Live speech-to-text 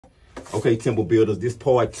Okay, Temple Builders, this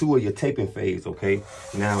part 2 of your taping phase, okay?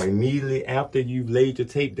 Now, immediately after you've laid your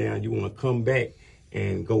tape down, you want to come back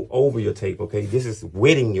and go over your tape, okay? This is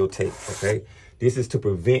wetting your tape, okay? This is to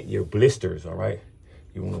prevent your blisters, all right?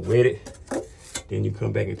 You want to wet it, then you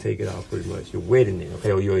come back and take it off pretty much. You're wetting it,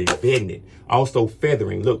 okay? Or you're embedding it. Also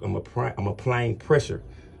feathering. Look, I'm applying pressure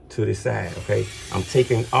to the side, okay? I'm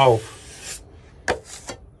taking off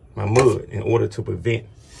my mud in order to prevent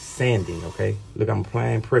sanding, okay? Look, I'm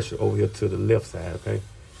applying pressure over here to the left side, okay?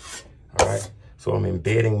 All right, so I'm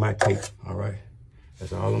embedding my tape, all right?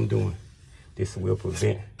 That's all I'm doing. This will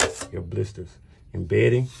prevent your blisters.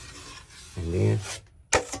 Embedding and then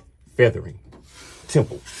feathering.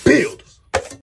 Temple Builders.